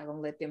like, I'm not going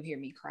to let them hear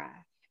me cry.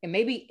 And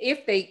maybe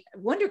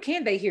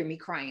can they hear me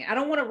crying? I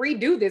don't want to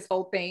redo this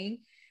whole thing.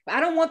 I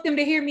don't want them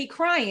to hear me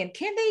crying.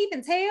 Can they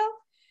even tell?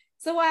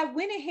 So I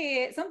went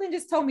ahead, something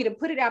just told me to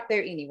put it out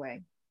there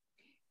anyway,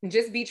 and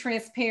just be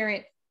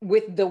transparent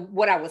with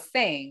what I was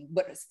saying,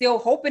 but still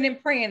hoping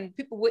and praying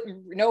people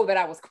wouldn't know that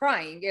I was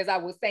crying as I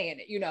was saying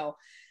it, you know,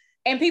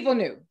 and people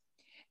knew.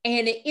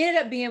 And it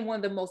ended up being one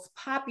of the most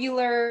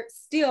popular,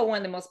 still one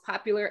of the most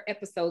popular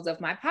episodes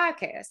of my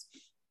podcast.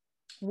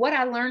 What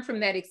I learned from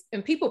that,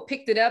 and people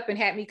picked it up and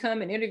had me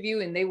come and interview,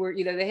 and they were,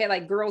 they had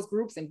like girls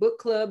groups and book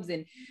clubs,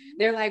 and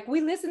they're like,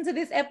 we listened to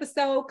this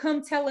episode,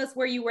 come tell us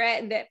where you were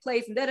at in that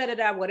place,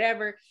 and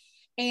whatever.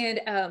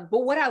 And but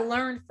what I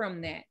learned from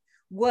that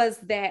was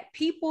that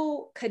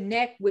people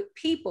connect with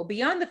people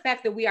beyond the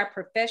fact that we are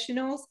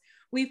professionals.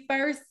 We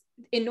first,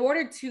 in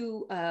order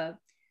to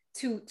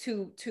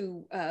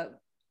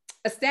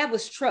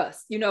establish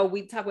trust. We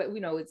talk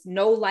about, it's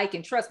know, like,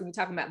 and trust when we're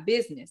talking about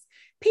business.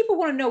 People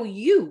want to know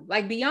you,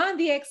 like, beyond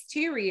the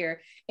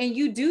exterior. And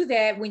you do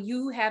that when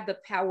you have the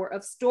power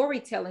of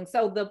storytelling.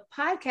 So the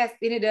podcast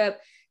ended up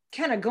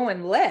kind of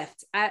going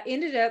left. I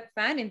ended up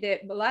finding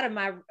that a lot of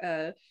my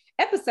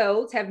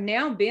episodes have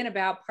now been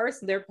about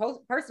their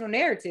personal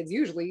narratives.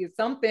 Usually it's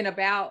something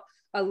about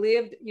a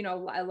lived,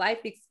 a life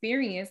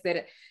experience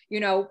that,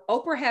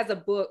 Oprah has a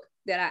book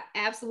that I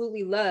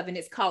absolutely love, and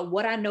it's called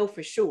What I Know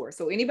for Sure.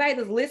 So anybody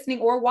that's listening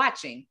or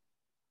watching,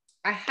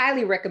 I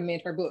highly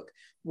recommend her book,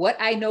 What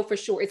I Know for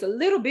Sure. It's a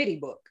little bitty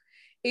book.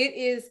 It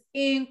is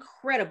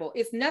incredible.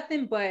 It's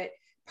nothing but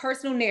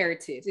personal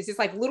narratives. It's just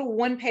like little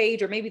one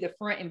page or maybe the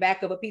front and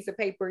back of a piece of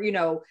paper.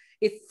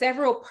 It's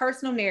several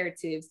personal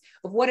narratives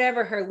of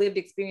whatever her lived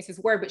experiences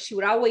were, but she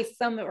would always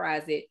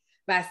summarize it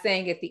by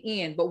saying at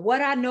the end, but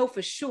what I know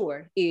for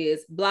sure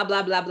is blah,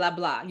 blah, blah, blah,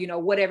 blah,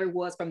 whatever it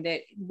was from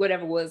that,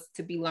 whatever was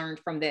to be learned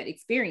from that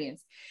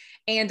experience.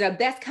 And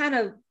that's kind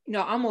of,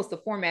 almost the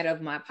format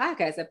of my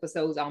podcast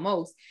episodes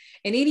almost.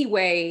 And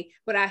anyway,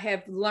 but I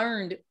have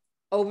learned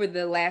over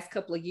the last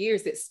couple of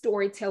years that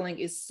storytelling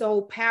is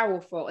so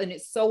powerful and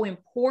it's so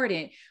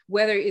important,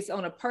 whether it's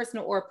on a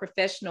personal or a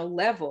professional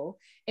level.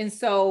 And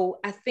so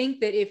I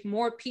think that if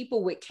more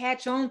people would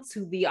catch on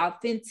to the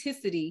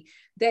authenticity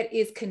that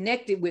is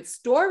connected with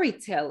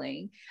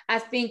storytelling, I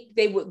think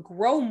they would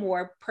grow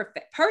more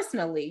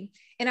personally.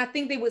 And I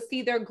think they would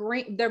see their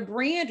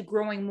brand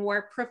growing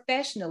more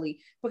professionally,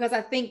 because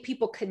I think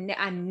people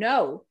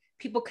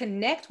people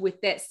connect with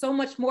that so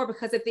much more,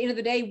 because at the end of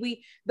the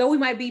day, though we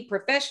might be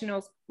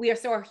professionals,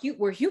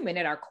 we're human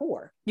at our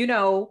core,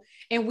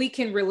 and we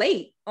can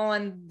relate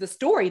on the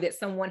story that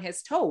someone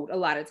has told a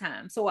lot of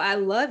times. So I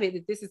love it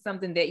that this is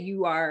something that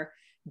you are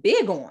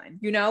big on.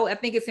 I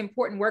think it's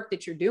important work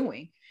that you're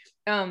doing.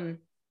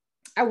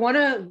 I want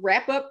to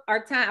wrap up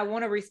our time. I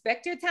want to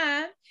respect your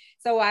time.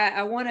 So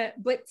I want to,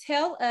 but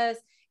tell us,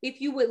 if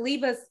you would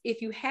leave us,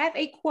 if you have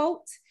a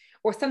quote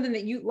or something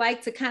that you'd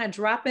like to kind of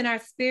drop in our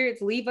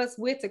spirits, leave us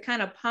with to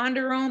kind of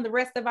ponder on the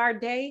rest of our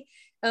day.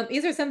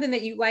 Is there something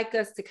that you'd like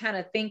us to kind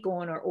of think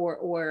on,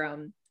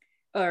 or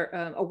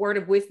a word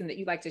of wisdom that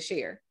you'd like to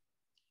share?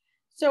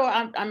 So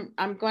I'm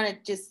going to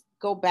just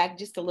go back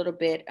just a little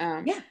bit.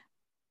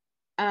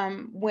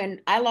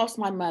 When I lost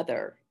my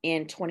mother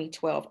in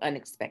 2012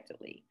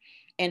 unexpectedly,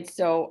 and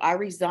so I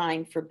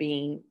resigned for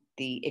being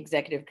the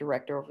executive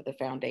director over the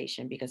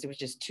foundation because it was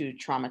just too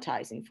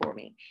traumatizing for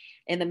me.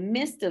 In the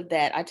midst of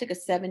that, I took a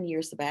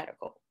 7-year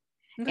sabbatical.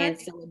 Okay. And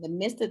so in the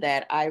midst of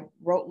that, I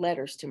wrote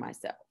letters to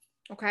myself.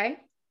 Okay.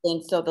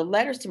 And so the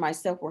letters to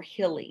myself were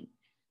healing.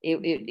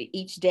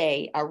 Each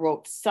day I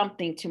wrote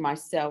something to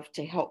myself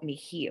to help me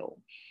heal.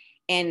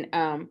 And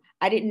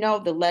I didn't know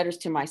the letters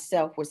to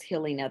myself was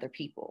healing other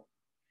people.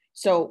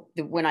 So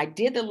when I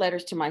did the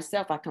letters to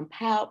myself, I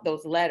compiled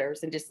those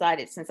letters and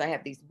decided, since I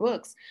have these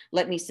books,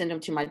 let me send them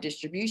to my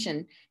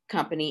distribution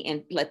company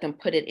and let them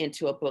put it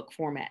into a book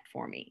format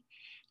for me.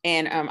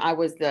 And I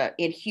was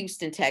in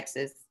Houston,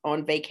 Texas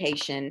on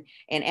vacation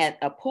and at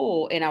a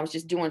pool, and I was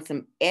just doing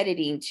some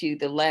editing to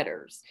the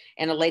letters.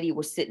 And a lady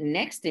was sitting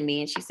next to me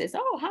and she says,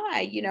 oh,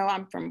 hi,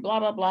 I'm from blah,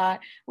 blah, blah.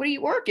 What are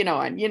you working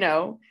on?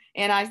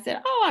 And I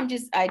said, oh,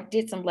 I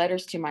did some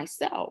letters to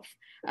myself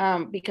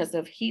because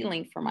of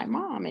healing for my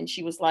mom. And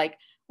she was like,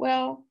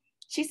 well,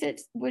 she said,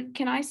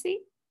 can I see?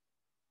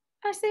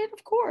 I said,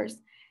 of course.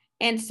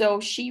 And so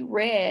she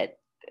read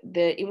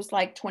it was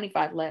like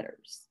 25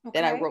 letters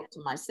that I wrote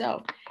to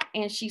myself.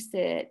 And she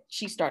said,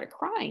 she started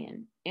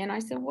crying. And I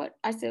said, what?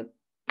 I said,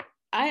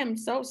 I am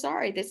so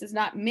sorry. This is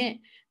not meant.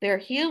 They're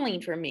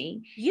healing for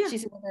me. Yeah. She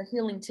said, well, they're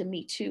healing to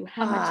me too.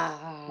 How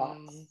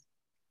much?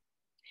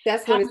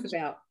 That's what it's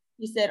about.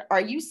 She said,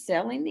 are you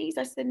selling these?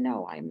 I said,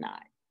 no, I'm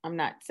not. I'm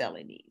not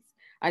selling these.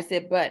 I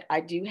said, but I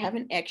do have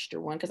an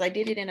extra one because I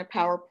did it in a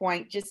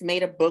PowerPoint, just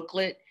made a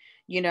booklet,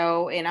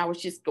 and I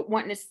was just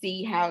wanting to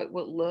see how it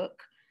would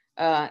look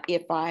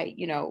if I,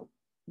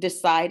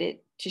 decided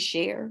to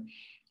share.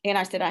 And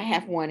I said, I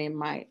have one in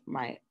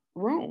my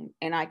room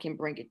and I can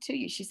bring it to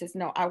you. She says,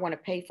 no, I want to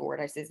pay for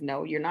it. I says,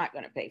 no, you're not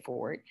going to pay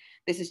for it.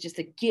 This is just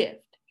a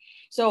gift.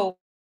 So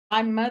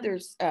my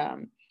mother's,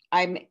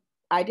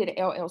 I did an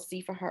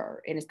LLC for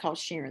her, and it's called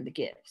Sharing the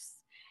Gifts.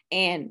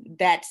 And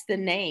that's the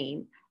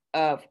name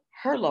of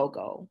her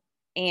logo,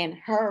 and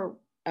her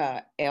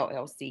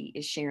LLC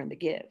is Sharing the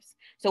Gifts.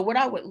 So what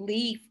I would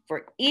leave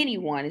for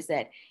anyone is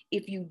that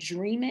if you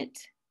dream it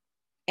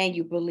and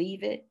you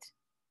believe it,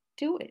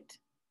 do it.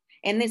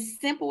 And as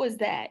simple as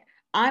that.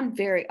 I'm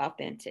very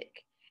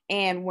authentic.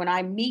 And when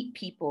I meet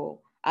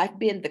people, I've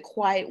been the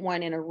quiet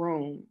one in a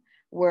room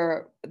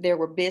where there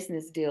were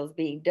business deals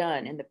being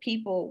done. And the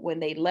people, when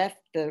they left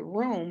the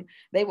room,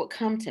 they would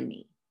come to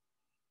me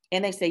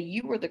and they say,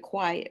 you were the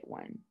quiet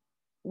one.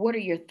 What are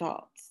your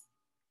thoughts?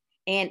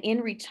 And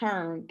in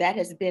return, that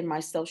has been my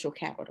social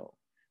capital.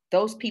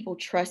 Those people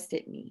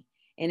trusted me.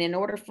 And in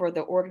order for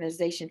the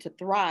organization to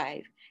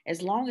thrive,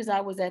 as long as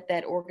I was at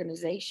that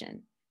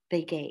organization,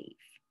 they gave.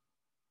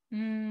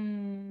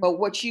 But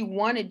what you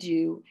want to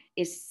do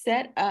is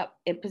set up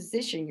and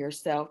position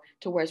yourself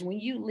to where when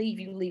you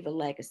leave a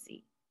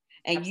legacy.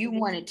 And Absolutely. You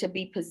want it to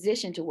be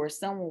positioned to where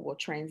someone will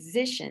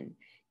transition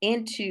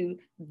into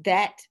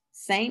that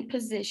same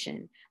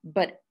position,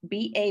 but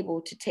be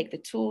able to take the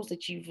tools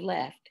that you've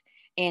left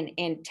and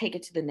take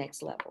it to the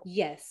next level.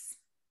 Yes.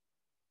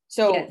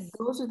 So yes.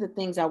 Those are the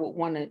things I would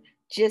want to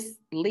just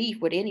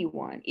leave with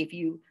anyone. If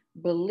you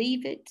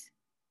believe it,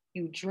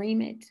 you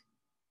dream it,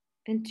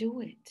 then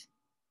do it.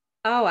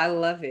 Oh, I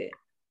love it.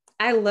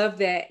 I love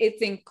that.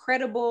 It's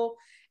incredible.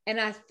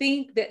 And I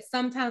think that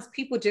sometimes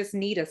people just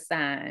need a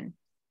sign,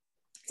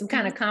 some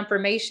kind of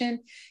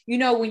confirmation. You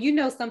know, when you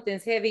know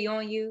something's heavy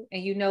on you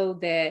and you know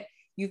that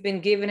you've been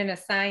given an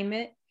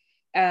assignment,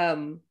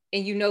 and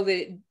you know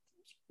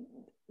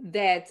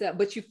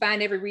but you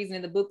find every reason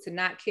in the book to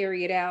not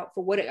carry it out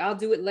for what I'll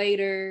do it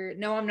later.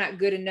 No, I'm not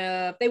good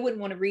enough. They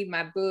wouldn't want to read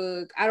my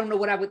book. I don't know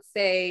what I would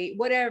say,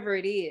 whatever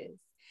it is.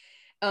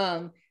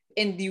 And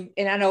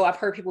I know I've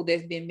heard people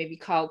that's been maybe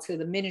called to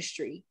the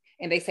ministry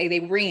and they say they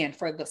ran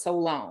for so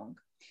long,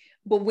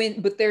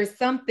 but there's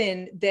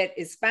something that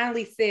is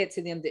finally said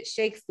to them that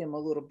shakes them a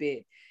little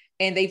bit,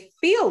 and they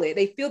feel it.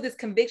 They feel this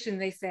conviction.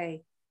 They say,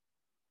 it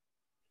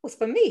was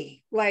for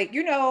me, like,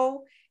 you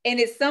know, and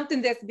it's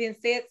something that's been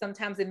said.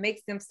 Sometimes it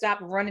makes them stop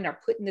running or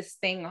putting this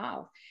thing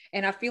off.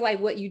 And I feel like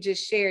what you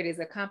just shared is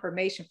a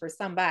confirmation for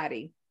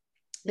somebody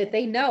that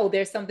they know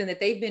there's something that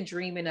they've been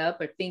dreaming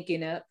up or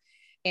thinking up,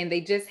 and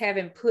they just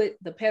haven't put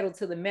the pedal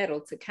to the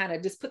metal to kind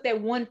of just put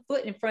that one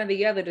foot in front of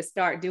the other to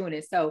start doing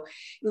it. So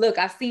look,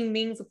 I've seen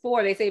memes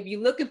before. They say, if you're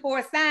looking for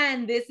a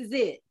sign, this is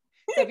it.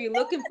 So if you're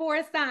looking for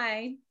a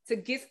sign to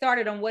get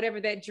started on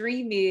whatever that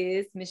dream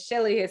is, Miss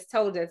Shelley has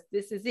told us,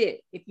 this is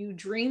it. If you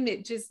dream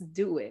it, just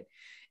do it.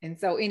 And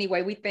so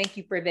anyway, we thank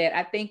you for that.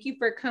 I thank you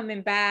for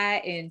coming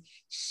by and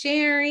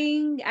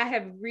sharing. I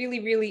have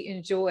really, really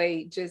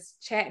enjoyed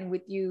just chatting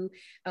with you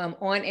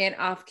on and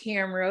off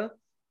camera.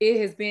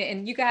 It has been,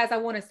 and you guys, I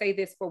want to say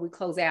this before we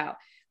close out.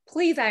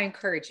 Please, I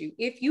encourage you,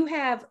 if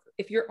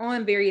you're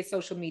on various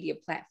social media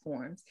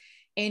platforms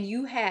and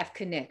you have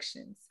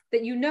connections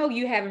that you know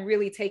you haven't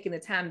really taken the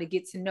time to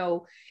get to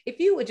know, if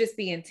you would just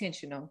be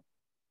intentional,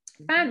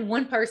 find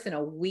one person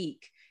a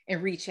week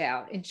and reach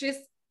out and just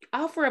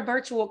offer a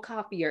virtual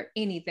coffee or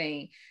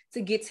anything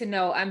to get to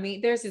know. I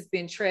mean, there's just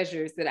been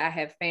treasures that I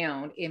have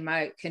found in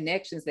my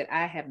connections that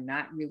I have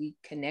not really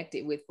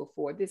connected with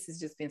before. This has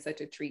just been such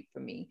a treat for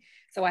me.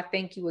 So I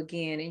thank you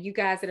again. And you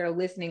guys that are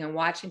listening and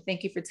watching,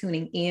 thank you for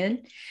tuning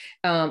in.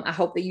 I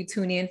hope that you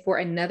tune in for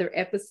another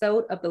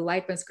episode of the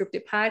Life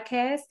Unscripted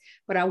podcast.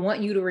 But I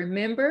want you to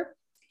remember,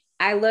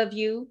 I love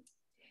you,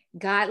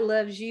 God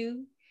loves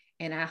you,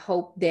 and I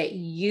hope that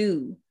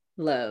you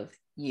love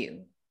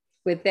you.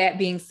 With that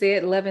being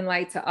said, love and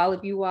light to all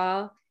of you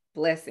all.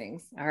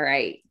 Blessings. All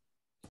right.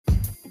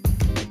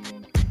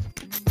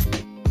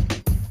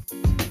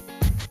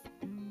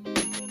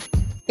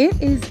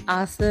 It is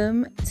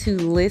awesome to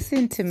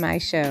listen to my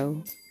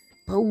show,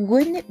 but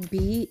wouldn't it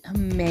be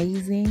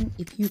amazing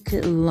if you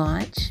could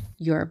launch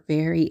your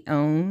very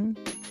own?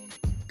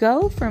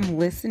 Go from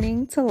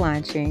listening to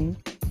launching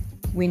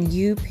when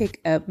you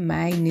pick up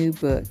my new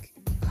book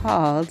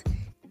called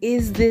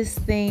Is This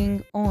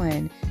Thing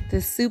On?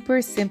 The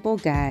super simple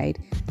guide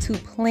to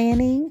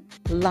planning,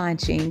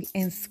 launching,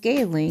 and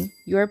scaling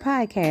your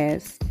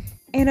podcast.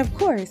 And of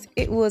course,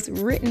 it was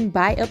written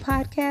by a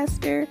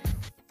podcaster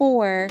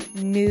for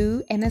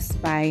new and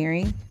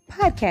aspiring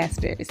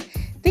podcasters.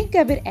 Think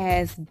of it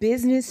as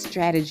business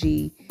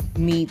strategy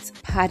meets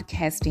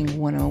podcasting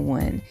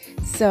 101.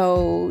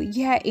 So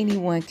yeah,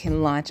 anyone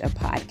can launch a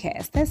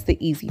podcast. That's the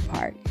easy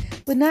part.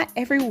 But not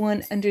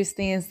everyone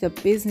understands the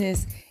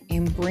business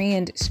and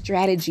brand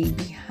strategy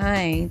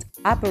behind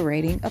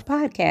operating a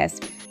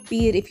podcast,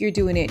 be it if you're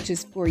doing it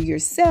just for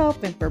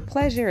yourself and for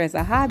pleasure as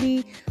a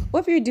hobby, or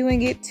if you're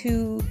doing it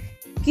to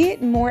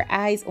get more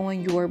eyes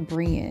on your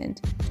brand.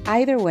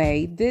 Either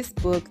way, this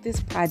book, this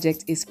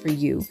project is for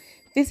you.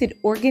 Visit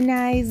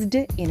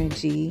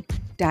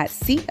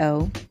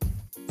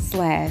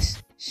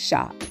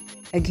organizedenergy.co/shop.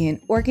 Again,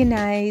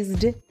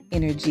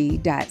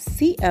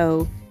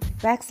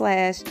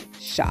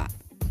 organizedenergy.co/shop.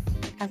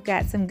 I've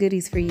got some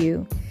goodies for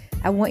you.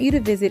 I want you to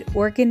visit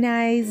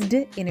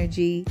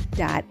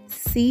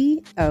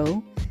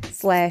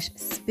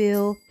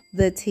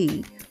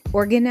organizedenergy.co/spill-the-tea.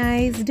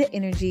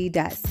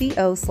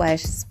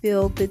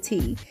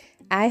 organizedenergy.co/spill-the-tea.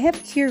 I have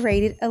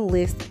curated a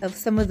list of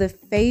some of the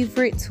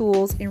favorite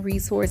tools and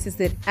resources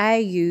that I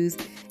use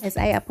as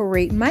I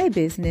operate my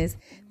business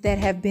that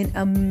have been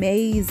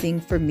amazing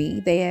for me.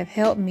 They have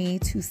helped me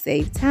to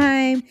save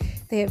time.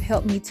 They have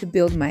helped me to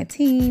build my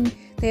team.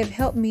 They have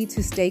helped me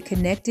to stay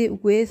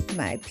connected with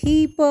my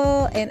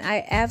people. And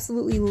I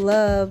absolutely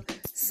love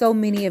so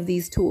many of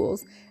these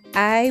tools.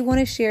 I want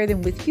to share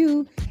them with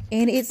you,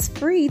 and it's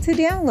free to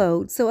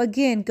download. So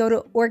again, go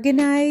to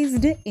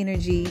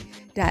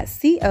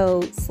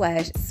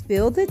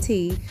organizedenergy.co/spill the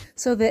tea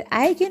so that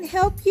I can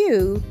help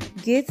you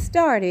get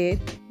started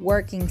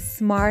working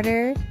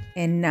smarter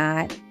and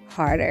not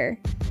harder.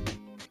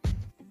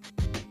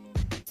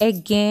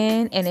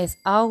 Again, and as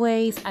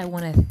always, I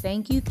want to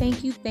thank you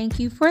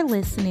for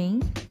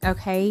listening.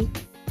 Okay.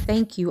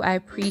 Thank you. I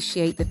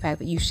appreciate the fact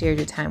that you shared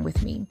your time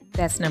with me.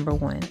 That's number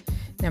one.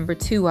 Number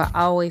two, I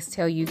always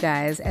tell you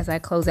guys as I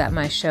close out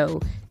my show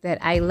that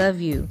I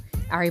love you.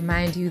 I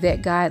remind you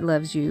that God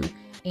loves you.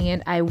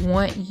 And I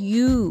want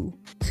you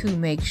to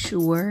make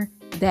sure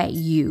that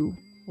you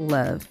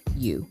love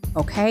you.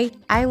 Okay?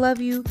 I love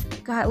you.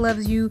 God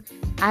loves you.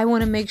 I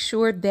want to make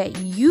sure that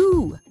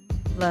you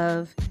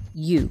love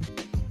you.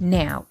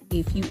 Now,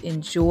 if you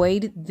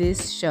enjoyed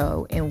this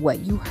show and what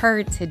you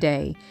heard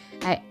today,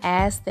 I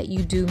ask that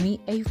you do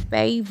me a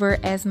favor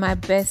as my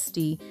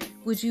bestie.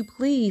 Would you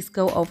please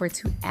go over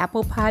to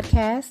Apple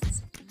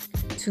Podcasts,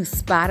 to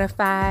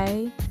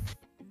Spotify,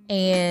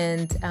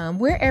 and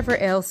wherever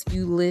else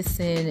you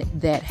listen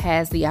that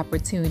has the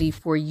opportunity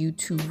for you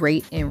to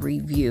rate and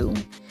review.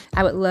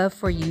 I would love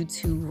for you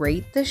to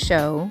rate the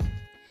show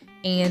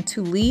and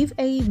to leave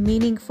a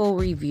meaningful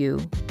review.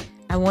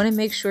 I want to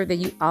make sure that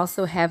you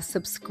also have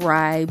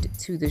subscribed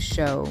to the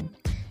show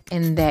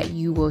and that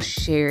you will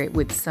share it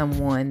with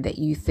someone that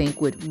you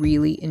think would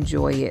really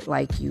enjoy it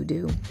like you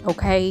do.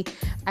 Okay?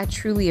 I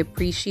truly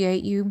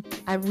appreciate you.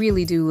 I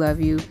really do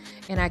love you.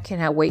 And I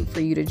cannot wait for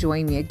you to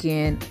join me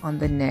again on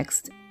the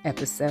next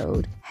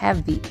episode.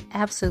 Have the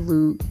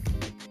absolute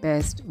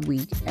best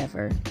week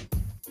ever.